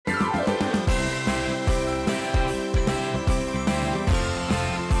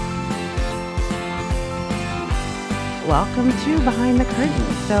welcome to Behind the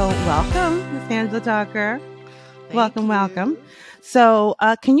Curtain. So welcome, Miss Angela Tucker. Welcome. So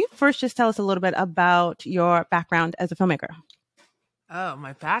can you first just tell us a little bit about your background as a filmmaker? Oh,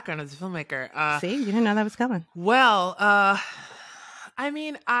 my background as a filmmaker. See, you didn't know that was coming. Well, I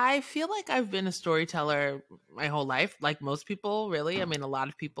mean, I feel like I've been a storyteller my whole life, like most people, really. I mean, a lot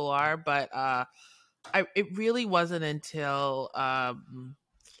of people are, but it really wasn't until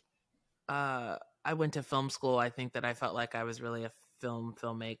I went to film school, I think, that I felt like I was really a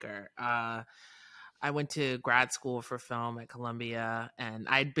filmmaker. I went to grad school for film at Columbia, and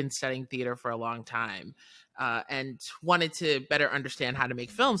I'd been studying theater for a long time and wanted to better understand how to make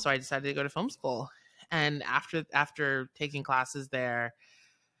film. So I decided to go to film school. And after taking classes there,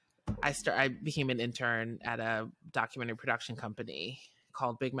 I became an intern at a documentary production company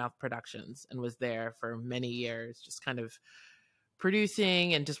called Big Mouth Productions, and was there for many years, just kind of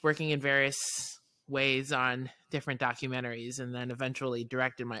producing and just working in various ways on different documentaries, and then eventually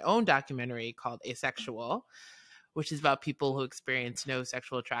directed my own documentary called Asexual, which is about people who experience no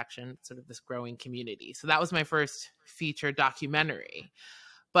sexual attraction, sort of this growing community. So that was my first feature documentary.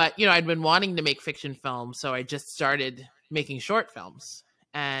 But, I'd been wanting to make fiction films, so I just started making short films.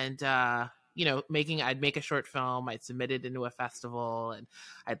 And, I'd make a short film, I'd submit it into a festival, and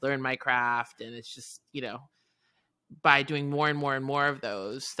I'd learn my craft. And it's just, by doing more and more and more of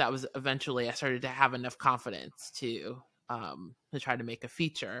those, that was eventually I started to have enough confidence to try to make a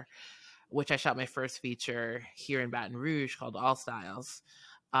feature, which I shot my first feature here in Baton Rouge called All Styles.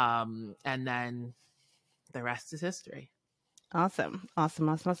 And then the rest is history. Awesome.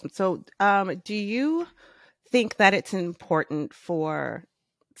 So do you think that it's important for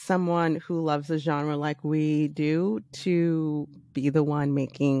someone who loves the genre like we do to be the one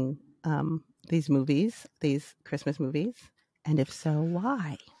making these movies, these Christmas movies? And if so,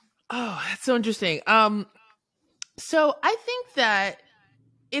 why? Oh, that's so interesting. So I think that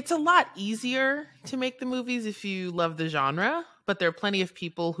it's a lot easier to make the movies if you love the genre, but there are plenty of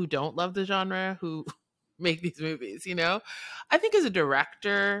people who don't love the genre who make these movies, I think as a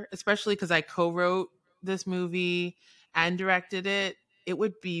director, especially because I co-wrote this movie and directed it, it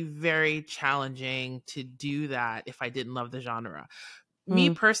would be very challenging to do that if I didn't love the genre.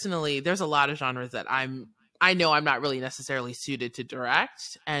 Me personally, there's a lot of genres that I know I'm not really necessarily suited to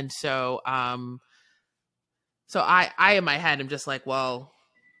direct. And so I in my head am just like, well,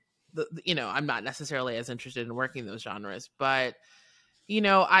 I'm not necessarily as interested in working those genres. But,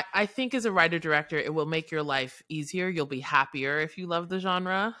 I think as a writer director, it will make your life easier. You'll be happier if you love the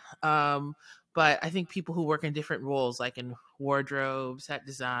genre. But I think people who work in different roles, like in wardrobe, set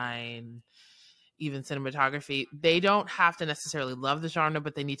design, even cinematography, they don't have to necessarily love the genre,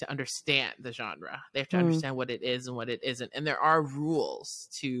 but they need to understand the genre. They have to understand what it is and what it isn't. And there are rules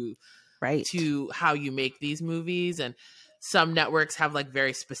to how you make these movies. And some networks have like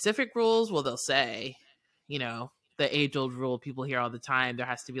very specific rules. Well, they'll say, the age-old rule people hear all the time, there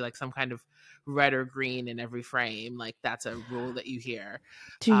has to be like some kind of red or green in every frame. Like that's a rule that you hear.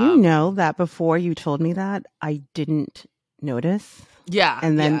 Do you know that before you told me that, I didn't notice? Yeah.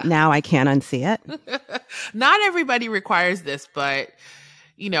 And then now I can't unsee it. Not everybody requires this, but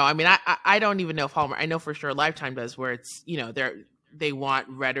I don't even know if Hallmark, I know for sure Lifetime does, where it's, they want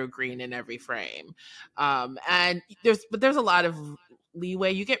red or green in every frame. And there's a lot of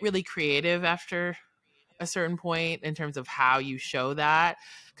leeway. You get really creative after a certain point in terms of how you show that,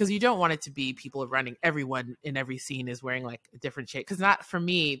 because you don't want it to be people running, everyone in every scene is wearing like a different shade, because not for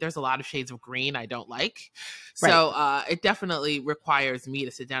me, there's a lot of shades of green I don't like. So it definitely requires me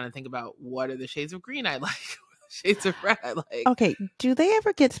to sit down and think about what are the shades of green I like, shades of red I like. Okay, do they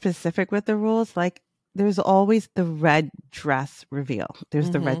ever get specific with the rules? Like there's always the red dress reveal,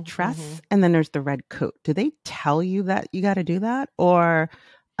 there's the red dress, and then there's the red coat. Do they tell you that you got to do that? Or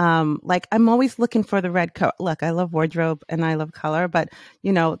like I'm always looking for the red coat. Look, I love wardrobe and I love color, but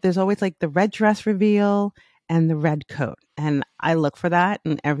there's always like the red dress reveal and the red coat. And I look for that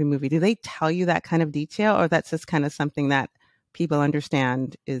in every movie. Do they tell you that kind of detail, or that's just kind of something that people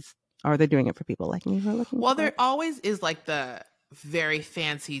understand or they're doing it for people like me who are looking for there always is like the very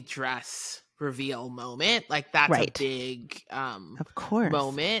fancy dress reveal moment. Like that's a big of course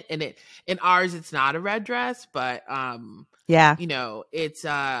moment. And in ours it's not a red dress, but it's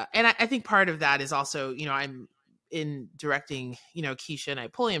and I think part of that is also, I'm in directing, Keisha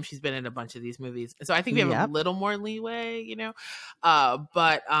Knight Pulliam. She's been in a bunch of these movies. And so I think we have a little more leeway,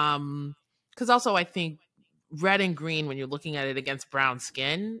 but because also I think red and green, when you're looking at it against brown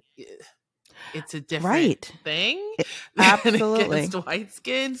skin, it's a different thing absolutely than against white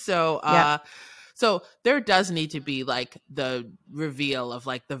skin. So So there does need to be like the reveal of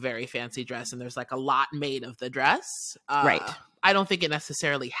like the very fancy dress, and there's like a lot made of the dress. Right. I don't think it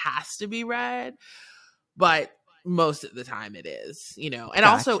necessarily has to be red, but most of the time it is, you know. And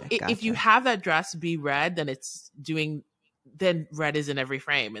also, if you have that dress be red, then red is in every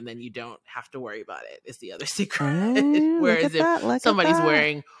frame, and then you don't have to worry about it. Is the other secret. Whereas if somebody's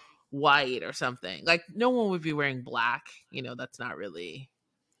wearing white or something, like no one would be wearing black, you know, that's not really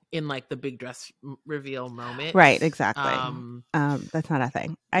in like the big dress reveal moment. Right, exactly. That's not a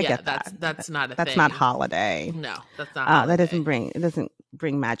thing. I get that. That's not a thing. That's not holiday. No, that's not holiday. It doesn't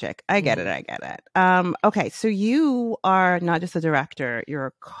bring magic. I get it. Okay, so you are not just a director, you're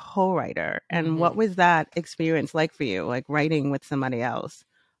a co-writer. And what was that experience like for you, like writing with somebody else?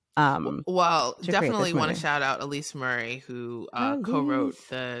 Well, definitely want to shout out Elise Murray, who co-wrote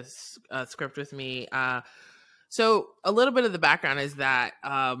the script with me. So a little bit of the background is that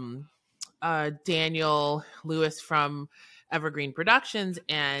Daniel Lewis from Evergreen Productions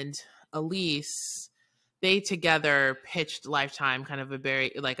and Elise, they together pitched Lifetime kind of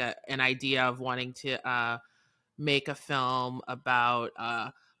an idea of wanting to make a film about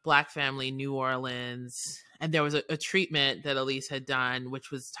Black family New Orleans. And there was a treatment that Elise had done,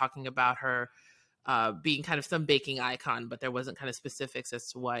 which was talking about her being kind of some baking icon, but there wasn't kind of specifics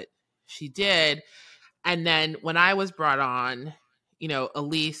as to what she did. And then when I was brought on, you know,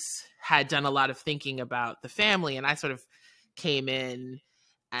 Elise had done a lot of thinking about the family, and I sort of came in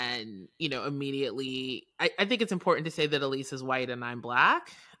and, you know, immediately, I think it's important to say that Elise is white and I'm Black,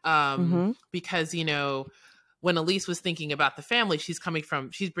 because, you know, when Elise was thinking about the family, she's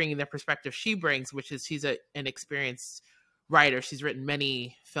bringing the perspective she brings, which is she's an experienced writer. She's written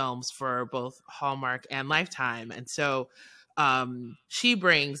many films for both Hallmark and Lifetime. And so she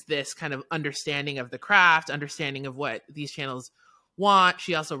brings this kind of understanding of the craft, understanding of what these channels want.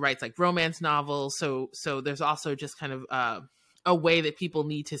 She also writes like romance novels. So there's also just kind of a way that people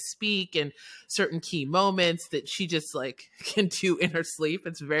need to speak and certain key moments that she just like can do in her sleep.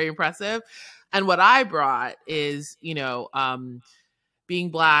 It's very impressive. And what I brought is, you know,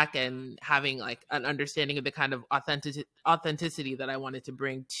 being Black and having like an understanding of the kind of authenticity that I wanted to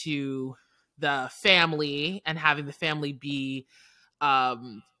bring to the family, and having the family be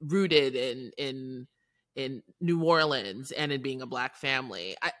rooted in New Orleans and in being a Black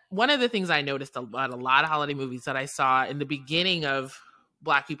family. One of the things I noticed about a lot of holiday movies that I saw in the beginning of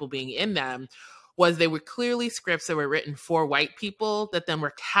Black people being in them was they were clearly scripts that were written for white people that then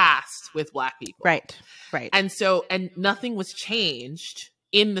were cast with Black people. Right. And nothing was changed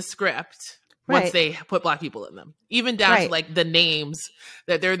in the script once they put Black people in them, even down to like the names,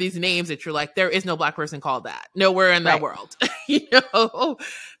 that there are these names that you're like, there is no Black person called that nowhere in the world. You know,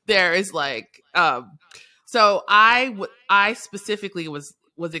 there is like, so I specifically was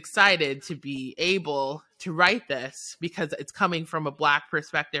excited to be able to write this because it's coming from a Black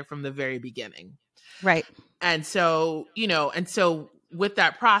perspective from the very beginning. Right. And so, you know, with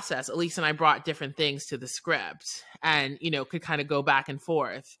that process, Elise and I brought different things to the script and, you know, could kind of go back and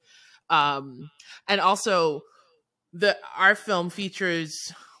forth. And also our film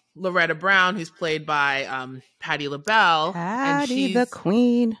features Loretta Brown, who's played by Patti LaBelle. Patti, and she's the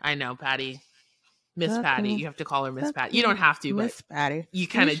queen. I know, Patty. Miss Patty. You have to call her Miss Patty. You don't have to, Miss Patty. You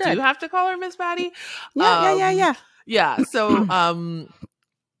kind of do have to call her Miss Patty. Yeah. Yeah. So,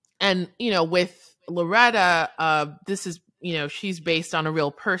 and, you know, with Loretta, this is, you know, she's based on a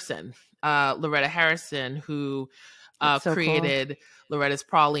real person, Loretta Harrison, who created Loretta's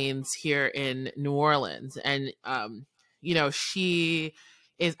Pralines here in New Orleans. And, you know, she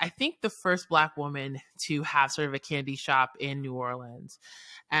is, I think, the first Black woman to have sort of a candy shop in New Orleans.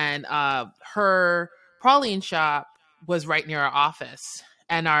 And her praline shop was right near our office.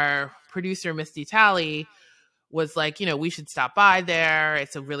 And our producer, Misty Talley, was like, you know, we should stop by there.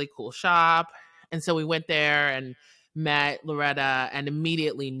 It's a really cool shop. And so we went there and met Loretta and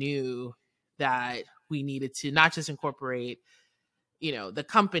immediately knew that we needed to not just incorporate, you know, the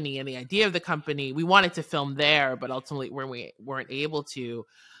company and the idea of the company. We wanted to film there, but ultimately we weren't able to.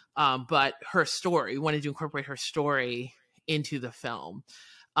 But her story, we wanted to incorporate her story into the film.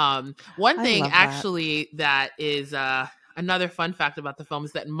 One thing actually that is another fun fact about the film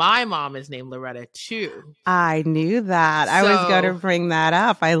is that my mom is named Loretta too. I knew that. I was going to bring that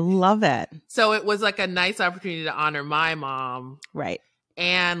up. I love it. So it was like a nice opportunity to honor my mom. Right.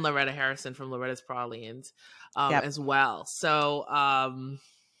 And Loretta Harrison from Loretta's Pralines as well. So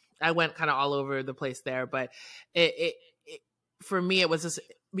I went kind of all over the place there, but for me, it was just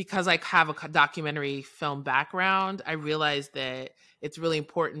because I have a documentary film background, I realized that it's really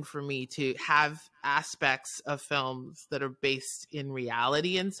important for me to have aspects of films that are based in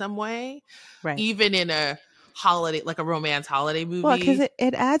reality in some way, Right. even in a holiday, like a romance holiday Well, because movie.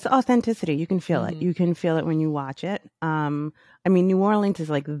 it adds authenticity. You can feel it. Mm-hmm. You can feel it when you watch it. I mean, New Orleans is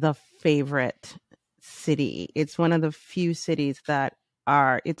like the favorite city. It's one of the few cities that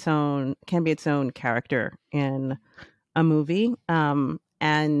are its own, can be its own character in a movie.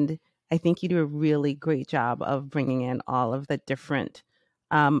 And I think you do a really great job of bringing in all of the different,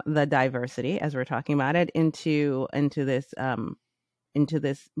 the diversity, as we're talking about it, into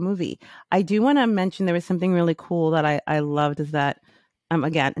this movie. I do want to mention there was something really cool that I loved is that,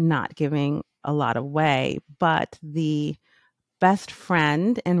 again, not giving a lot away, but the best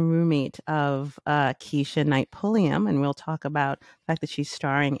friend and roommate of Keisha Knight Pulliam, and we'll talk about the fact that she's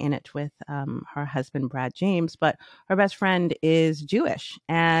starring in it with her husband Brad James, but her best friend is Jewish,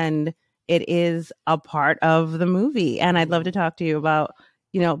 and it is a part of the movie. And I'd love to talk to you about,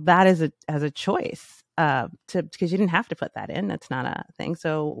 that as a choice to because you didn't have to put that in. That's not a thing.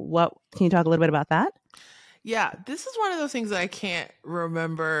 So, what can you talk a little bit about that? Yeah, this is one of those things that I can't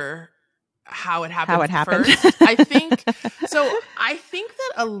remember how it How happened it happened? first. I think so. I think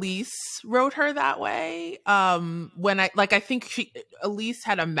that Elise wrote her that way. I think Elise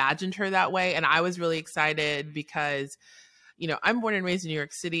had imagined her that way, and I was really excited because, I'm born and raised in New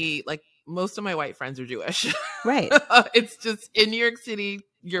York City. Like, most of my white friends are Jewish. Right. It's just in New York City,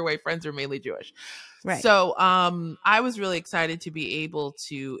 your white friends are mainly Jewish. Right. So I was really excited to be able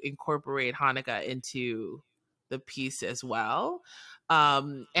to incorporate Hanukkah into the piece as well.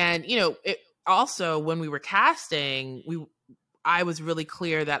 And it also, when we were casting, I was really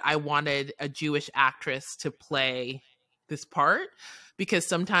clear that I wanted a Jewish actress to play this part, because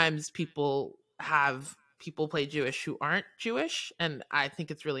sometimes people play Jewish who aren't Jewish, and I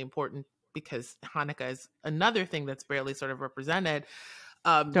think it's really important because Hanukkah is another thing that's barely sort of represented,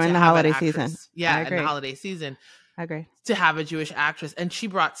 During to the have an holiday season. actress, I in the agree. holiday season, I agree. to have a Jewish actress, and she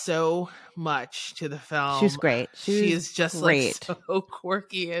brought so much to the She's film. great. She She's is just like great. so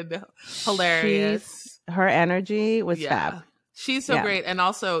quirky and hilarious. Her energy was fab. Yeah. She's so Yeah. great. And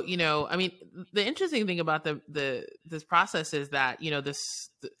also, I mean, the interesting thing about this process is that,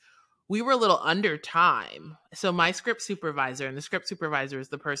 we were a little under time. So my script supervisor, and the script supervisor is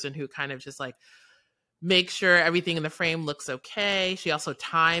the person who kind of just like make sure everything in the frame looks okay. She also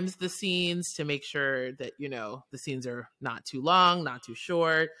times the scenes to make sure that, the scenes are not too long, not too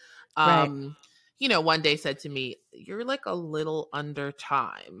short. Right. One day said to me, "You're like a little under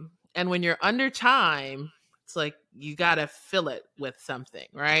time." And when you're under time, it's like you got to fill it with something,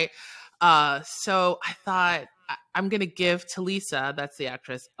 right? So I thought, I'm going to give Talisa, that's the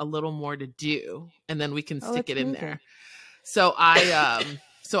actress, a little more to do, and then we can stick That's it in amazing. there. So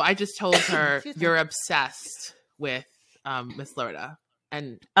I just told her, "You're obsessed with Miss Lorda,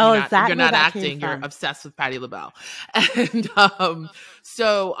 and Oh, is that you're where not that came acting. You're from? obsessed with Patti LaBelle." And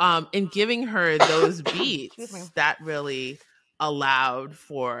in giving her those Excuse me. beats, that really allowed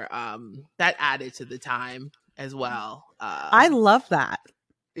for that added to the time as well. I love that.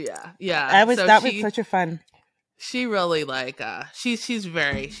 Yeah. So That was such a fun. she really she's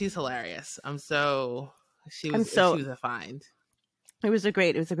hilarious. I'm She so was a find. it was a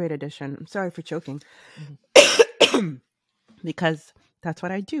great addition. I'm sorry for choking. Mm-hmm. Because that's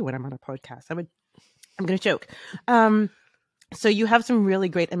what I do when I'm on a podcast. I'm going to choke. So you have some really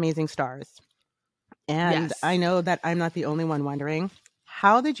great, amazing stars. And Yes. I know that I'm not the only one wondering,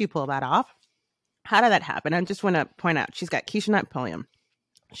 how did you pull that off? How did that happen? I just want to point out, she's got Keisha Knight Pulliam.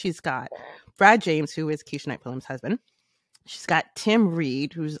 She's got Brad James, who is Keisha Knight Pulliam's husband. She's got Tim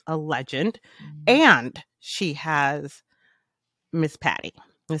Reid, who's a legend. And she has Miss Patti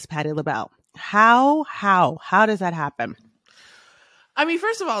LaBelle. How does that happen? I mean,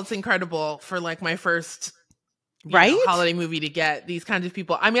 first of all, it's incredible for like my first Right? holiday movie to get these kinds of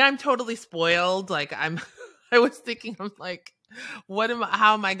people. I mean, I'm totally spoiled. Like I was thinking, I'm like,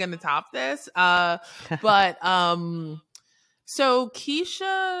 how am I going to top this? But so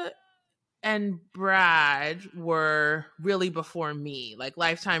Keisha and Brad were really before me. Like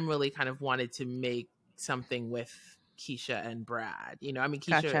Lifetime really kind of wanted to make something with Keisha and Brad. I mean,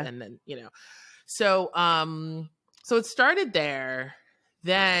 Keisha, Gotcha. and then so it started there.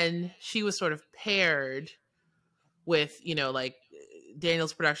 Then she was sort of paired with like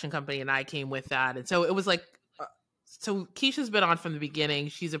Daniel's production company, and I came with that, and so it was like so Keisha's been on from the beginning.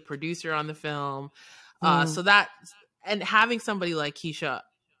 She's a producer on the film, so that, and having somebody like Keisha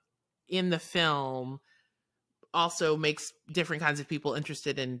in the film also makes different kinds of people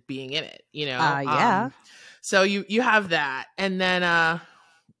interested in being in it, Yeah. So you have that. And then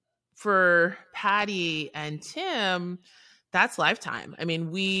for Patty and Tim, that's Lifetime. I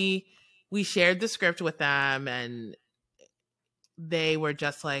mean, we shared the script with them, and they were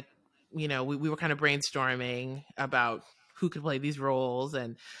just like, we were kind of brainstorming about who could play these roles.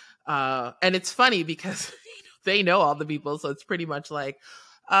 And it's funny because they know all the people, so it's pretty much like,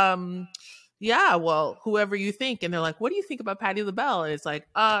 yeah, well, whoever you think. And they're like, what do you think about Patti LaBelle? And it's like,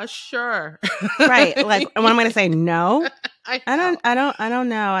 sure. Right. Like, what am I going to say? No. I I know. don't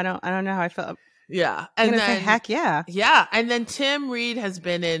know. I don't know how I feel. Yeah. I'm And going to say, then heck yeah. yeah. And then Tim Reid has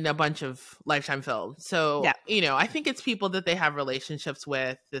been in a bunch of Lifetime films. So, Yeah. I think it's people that they have relationships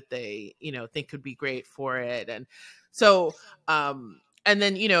with that they, think could be great for it. And so, and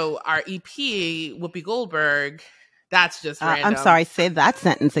then, our EP, Whoopi Goldberg, that's just random. I'm sorry, say that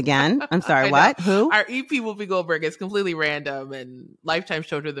sentence again. I'm sorry, what? Who? Our EP, Whoopi Goldberg, is completely random, and Lifetime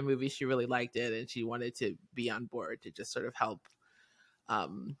showed her the movie. She really liked it, and she wanted to be on board to just sort of help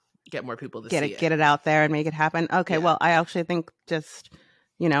get more people to see it. Get it out there and make it happen. Okay, well, I actually think just,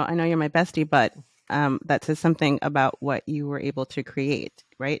 I know you're my bestie, but that says something about what you were able to create,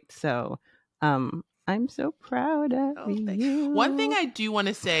 right? So I'm so proud of you. One thing I do want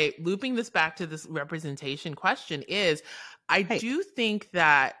to say, looping this back to this representation question, is I do think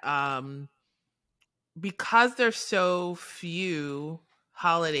that because there's so few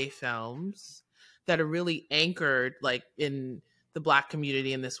holiday films that are really anchored like in the Black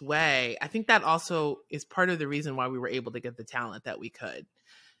community in this way, I think that also is part of the reason why we were able to get the talent that we could.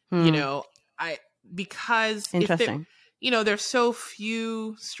 Because interesting. There's so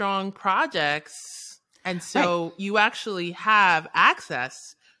few strong projects, and so you actually have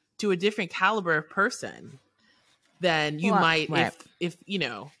access to a different caliber of person than you might if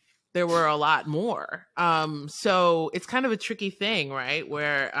there were a lot more. So it's kind of a tricky thing, right?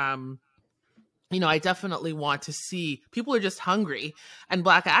 Where I definitely want to see, people are just hungry, and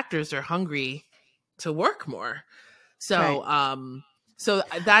Black actors are hungry to work more. So so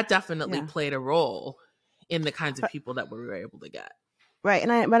that definitely played a role in the kinds of people that we were able to get. Right.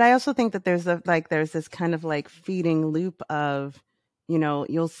 But I also think that there's this kind of like feeding loop of,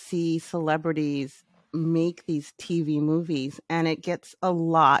 you'll see celebrities make these TV movies and it gets a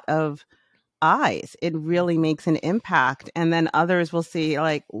lot of eyes. It really makes an impact. And then others will see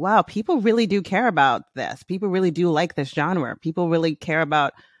like, wow, people really do care about this. People really do like this genre. People really care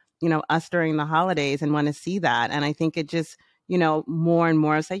about, us during the holidays and want to see that. And I think it just, more and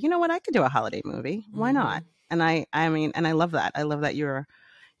more say, you know what, I could do a holiday movie. Why not? And I mean, and I love that. I love that you are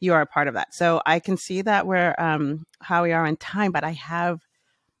a part of that. So I can see that where how we are in time, but I have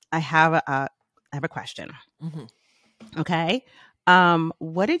a question. Okay.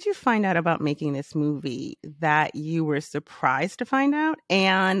 What did you find out about making this movie that you were surprised to find out,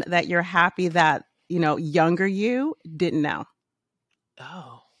 and that you're happy that, younger you didn't know?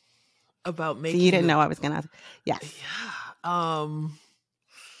 Oh, about making. So you didn't know I was going to ask. Yes. Yeah.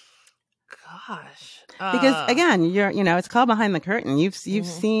 Gosh. Because again, it's called Behind the Curtain. You've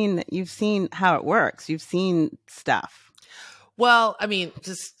seen how it works. You've seen stuff. Well, I mean,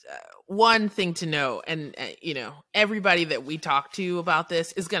 just one thing to know, and everybody that we talk to about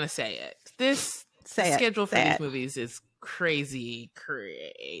this is going to say it. This schedule for these movies is crazy.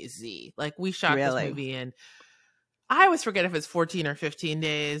 Like, we shot this movie in, I always forget if it's 14 or 15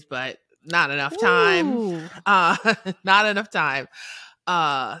 days, but not enough time. Not enough time.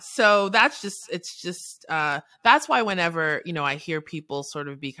 So that's that's why whenever, I hear people sort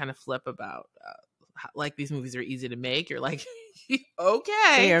of be kind of flip about, like, these movies are easy to make, you're like,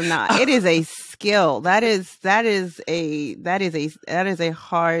 okay, they are not. It is a skill. That is a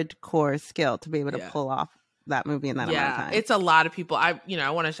hardcore skill to be able to pull off that movie in that amount of time. It's a lot of people. I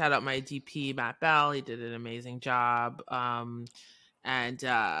want to shout out my DP, Matt Bell. He did an amazing job. And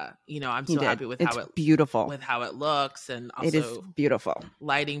I'm so happy with how it beautiful, with how it looks, and also it is beautiful.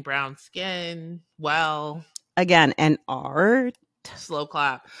 Lighting brown skin. Well, again, an art. Slow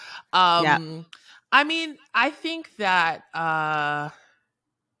clap. I mean, I think that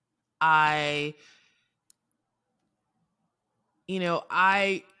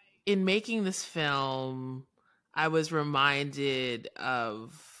in making this film, I was reminded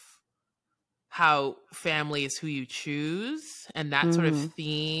of how family is who you choose, and that sort of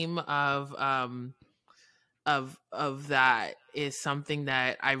theme of that is something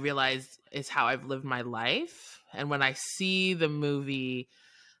that I realized is how I've lived my life. And when I see the movie,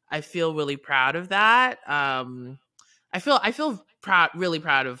 I feel really proud of that. I feel really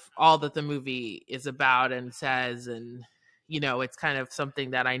proud of all that the movie is about and says, and it's kind of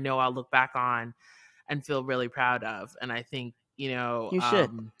something that I know I'll look back on and feel really proud of. And I think, You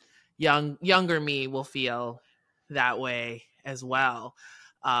should. younger me will feel that way as well.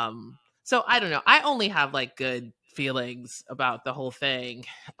 So I don't know. I only have like good feelings about the whole thing.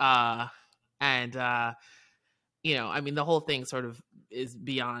 And I mean, the whole thing sort of is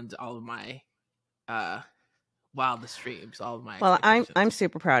beyond all of my wildest dreams, all of my Well, expectations. I'm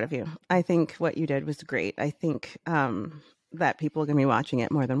super proud of you. I think what you did was great. I think that people are going to be watching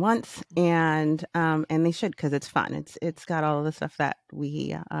it more than once, and they should, because it's fun. It's got all of the stuff that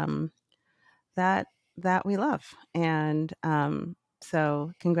we that we love, and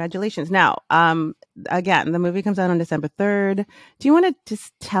so congratulations. Now, again, the movie comes out on December 3rd. Do you want to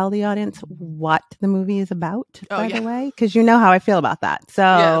just tell the audience what the movie is about, by the way? Because you know how I feel about that. So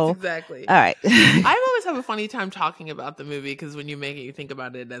yes, exactly. All right. I always have a funny time talking about the movie because when you make it, you think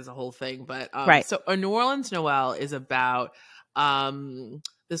about it as a whole thing. But right. So A New Orleans Noel is about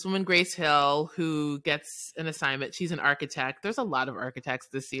this woman, Grace Hill, who gets an assignment. She's an architect. There's a lot of architects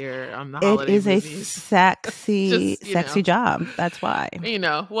this year on the holiday movies. It is a sexy, sexy job. That's why.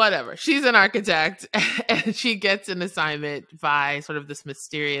 Whatever. She's an architect, and she gets an assignment by sort of this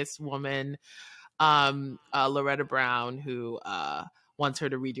mysterious woman, Loretta Brown, who wants her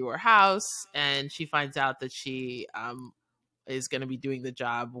to redo her house, and she finds out that she is going to be doing the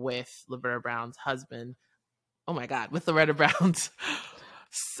job with Loretta Brown's husband. Oh my God, with Loretta Brown's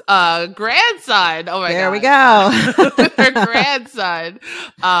grandson. Oh my God. There we go. With her grandson,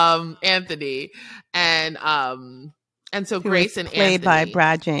 Anthony. And so Grace and Anthony. Played by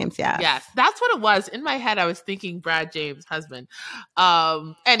Brad James, Yes, that's what it was. In my head, I was thinking Brad James' husband.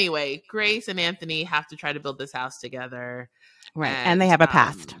 Anyway, Grace and Anthony have to try to build this house together. Right, and they have a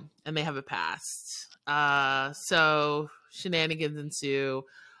past. So shenanigans ensue.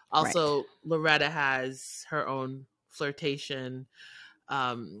 Also, right. Loretta has her own flirtation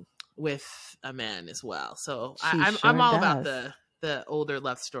with a man as well. So I'm all about the older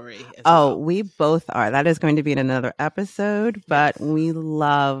love story as well. We both are. That is going to be in another episode, but we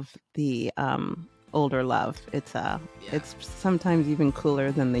love the older love. It's sometimes even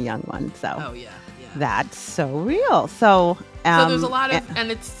cooler than the young one. So that's so real. So there's a lot of,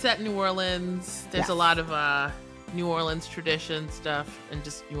 and it's set in New Orleans. There's a lot of New Orleans tradition stuff and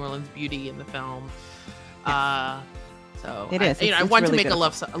just New Orleans beauty in the film. So it is. I want to make a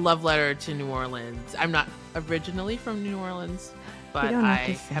love letter to New Orleans. I'm not originally from New Orleans, but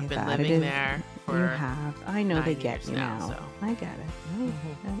I have been living there for. You have. I know they get you now. So. I get it.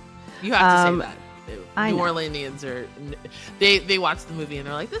 Mm-hmm. You have to say that. New Orleanians are. They watch the movie and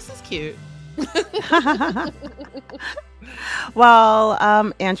they're like, "This is cute."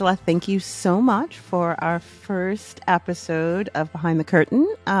 Well, Angela, thank you so much for our first episode of Behind the Curtain.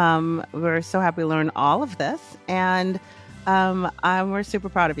 We're so happy to learn all of this, and we're super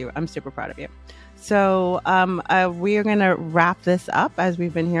proud of you. I'm super proud of you. So we are going to wrap this up as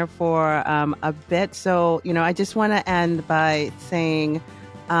we've been here for a bit. So, I just want to end by saying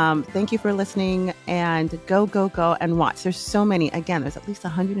thank you for listening, and go and watch. There's so many. Again, there's at least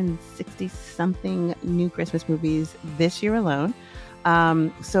 160 something new Christmas movies this year alone.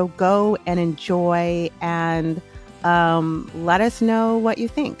 So go and enjoy, and let us know what you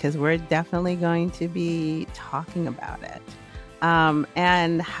think, because we're definitely going to be talking about it.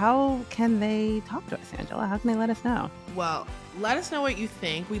 And how can they talk to us, Angela? How can they let us know? Well, let us know what you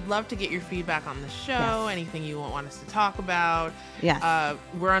think. We'd love to get your feedback on the show, anything you want us to talk about. Yes.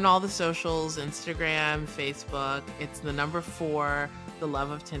 We're on all the socials, Instagram, Facebook. It's the number 4, The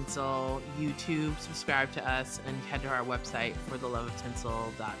Love of Tinsel. YouTube, subscribe to us, and head to our website for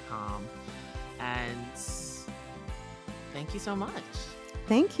theloveoftinsel.com. And thank you so much.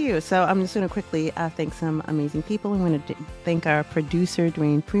 Thank you. So I'm just going to quickly thank some amazing people. We want to thank our producer,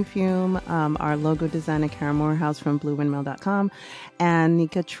 Dwayne Perfume, our logo designer, Kara Morehouse from BlueWindmill.com, and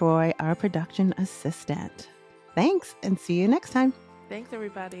Nika Troy, our production assistant. Thanks, and see you next time. Thanks,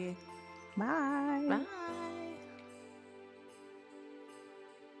 everybody. Bye. Bye.